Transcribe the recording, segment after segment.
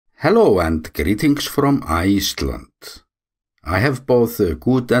Hello and greetings from Iceland. I have both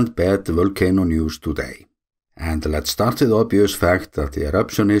good and bad volcano news today. And let's start with the obvious fact that the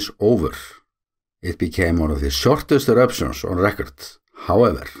eruption is over. It became one of the shortest eruptions on record.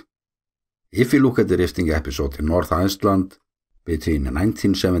 However, if you look at the rifting episode in North Iceland between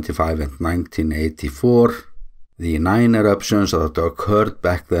 1975 and 1984, the 9 eruptions that occurred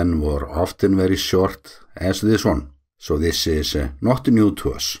back then were often very short as this one. So this is not new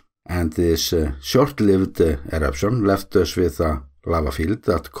to us. And this short-lived eruption left us with a lava field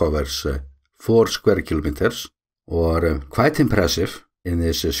that covers 4 square kilometers, or quite impressive in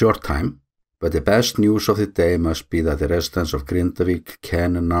this short time. But the best news of the day must be that the residents of Grindavik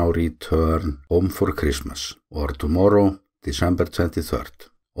can now return home for Christmas, or tomorrow, December 23rd.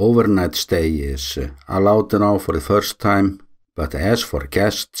 Overnight stay is allowed now for the first time, but as for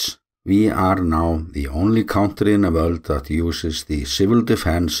guests, we are now the only country in the world that uses the civil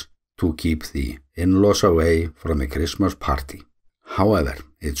defense to keep the in-laws away from the Christmas party. However,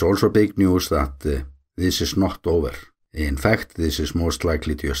 it's also big news that this is not over. In fact, this is most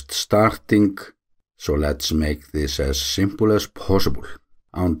likely just starting, so let's make this as simple as possible.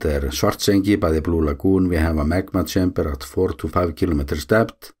 Under Svartsengi by the Blue Lagoon, we have a magma chamber at 4 to 5 kilometers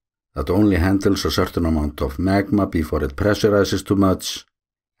depth that only handles a certain amount of magma before it pressurizes too much.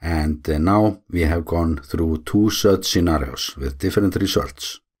 And now we have gone through 2 such scenarios with different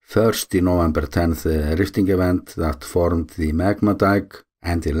results. First, the November 10th rifting event that formed the magma dike,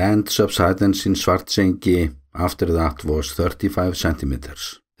 and the land subsidence in Svartsengi after that was 35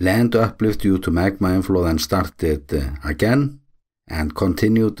 centimeters. Land uplift due to magma inflow then started again and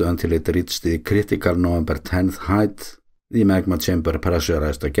continued until it reached the critical November 10th height. The magma chamber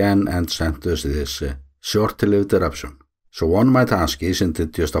pressurized again and sent us this short-lived eruption. So one might ask, isn't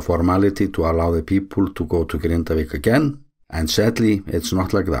it just a formality to allow the people to go to Grindavik again? And sadly, it's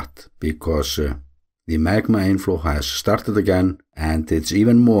not like that, because the magma inflow has started again, and it's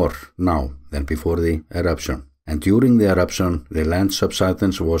even more now than before the eruption. And during the eruption, the land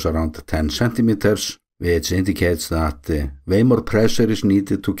subsidence was around 10 centimeters, which indicates that way more pressure is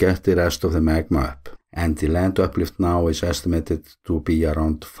needed to get the rest of the magma up. And the land uplift now is estimated to be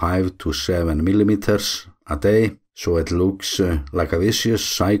around 5 to 7 millimeters a day. So it looks like a vicious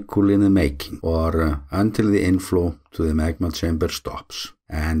cycle in the making, or until the inflow to the magma chamber stops.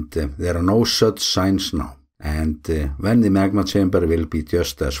 And there are no such signs now. And when the magma chamber will be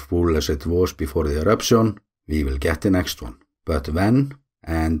just as full as it was before the eruption, we will get the next one. But when?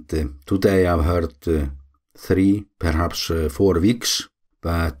 And today I've heard 3, perhaps 4 weeks.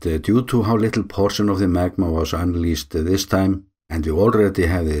 But due to how little portion of the magma was unleashed this time, and we already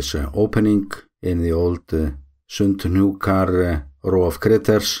have this opening in the old Sundhnúkar row of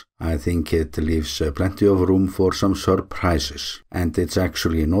craters, I think it leaves plenty of room for some surprises. And it's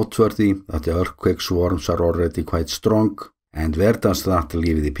actually noteworthy that the earthquake swarms are already quite strong. And where does that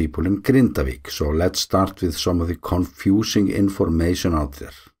leave the people in Grindavik? So let's start with some of the confusing information out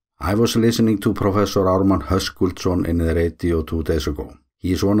there. I was listening to Professor Ármann Höskuldsson in the radio 2 days ago.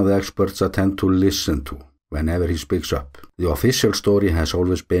 He is one of the experts I tend to listen to whenever he speaks up. The official story has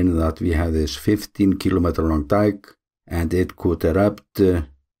always been that we have this 15-kilometer long dike, and it could erupt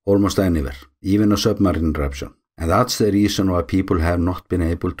almost anywhere, even a submarine eruption. And that's the reason why people have not been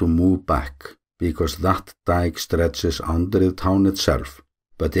able to move back, because that dike stretches under the town itself.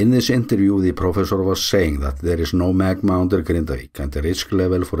 But in this interview, the professor was saying that there is no magma under Grindavik, and the risk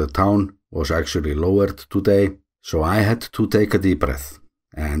level for the town was actually lowered today, so I had to take a deep breath.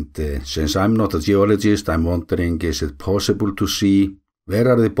 And since I'm not a geologist, I'm wondering, is it possible to see where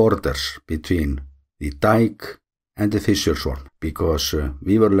are the borders between the dike and the fissure swarm? Because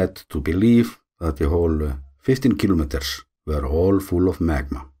we were led to believe that the whole 15 kilometers were all full of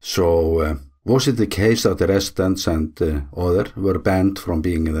magma. So was it the case that the residents and others were banned from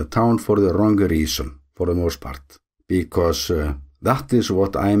being in the town for the wrong reason, for the most part? Because that is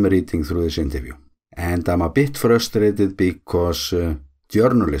what I'm reading through this interview. And I'm a bit frustrated because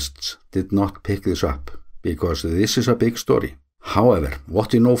journalists did not pick this up, because this is a big story. However,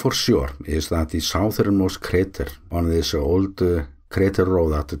 what we know for sure is that the southernmost crater on this old crater row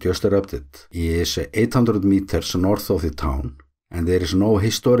that just erupted is 800 meters north of the town, and there is no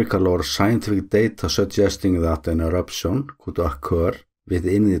historical or scientific data suggesting that an eruption could occur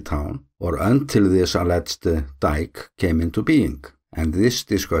within the town or until this alleged dike came into being. And this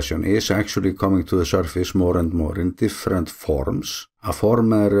discussion is actually coming to the surface more and more in different forms. A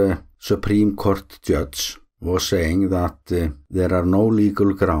former Supreme Court judge was saying that there are no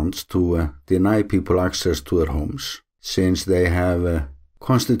legal grounds to deny people access to their homes, since they have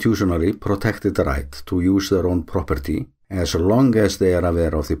constitutionally protected the right to use their own property as long as they are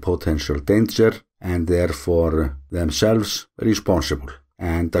aware of the potential danger and therefore themselves responsible.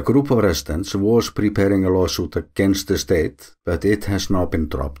 And a group of residents was preparing a lawsuit against the state, but it has now been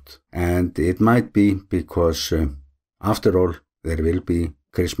dropped. And it might be because, after all, there will be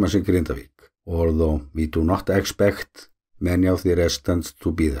Christmas in Grindavik, although we do not expect many of the residents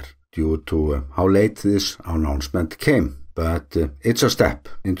to be there due to how late this announcement came. But it's a step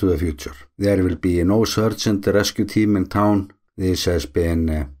into the future. There will be no search and rescue team in town. This has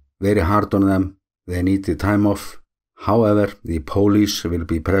been very hard on them. They need the time off. However, the police will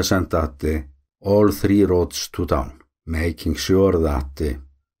be present at all 3 roads to town, making sure that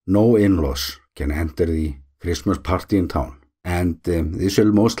no in-laws can enter the Christmas party in town. And this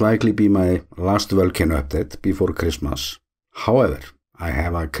will most likely be my last volcano update before Christmas. However, I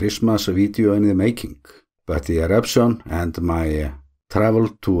have a Christmas video in the making, but the eruption and my travel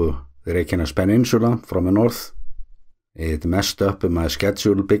to the Reykjanes Peninsula from the north, it messed up my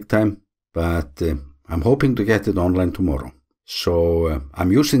schedule big time, but I'm hoping to get it online tomorrow. So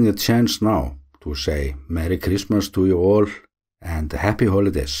I'm using the chance now to say Merry Christmas to you all and Happy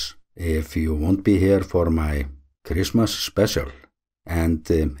Holidays if you won't be here for my Christmas special. And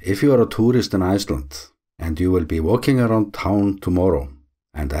if you are a tourist in Iceland and you will be walking around town tomorrow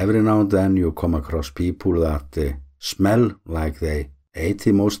and every now and then you come across people that smell like they ate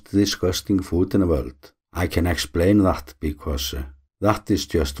the most disgusting food in the world, I can explain that because that is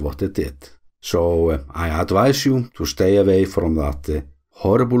just what it did. So I advise you to stay away from that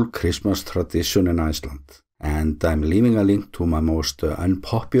horrible Christmas tradition in Iceland. And I'm leaving a link to my most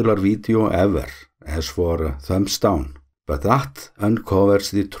unpopular video ever as for thumbs down. But that uncovers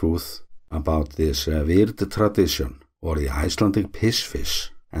the truth about this weird tradition, or the Icelandic piss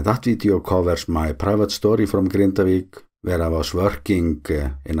fish. And that video covers my private story from Grindavik, where I was working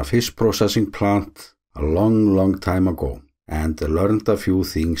in a fish processing plant a long time ago, and learned a few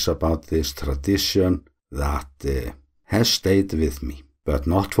things about this tradition that has stayed with me, but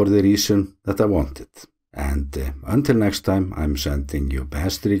not for the reason that I wanted. And until next time, I'm sending you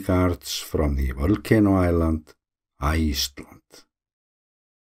best regards from the volcano island, Iceland.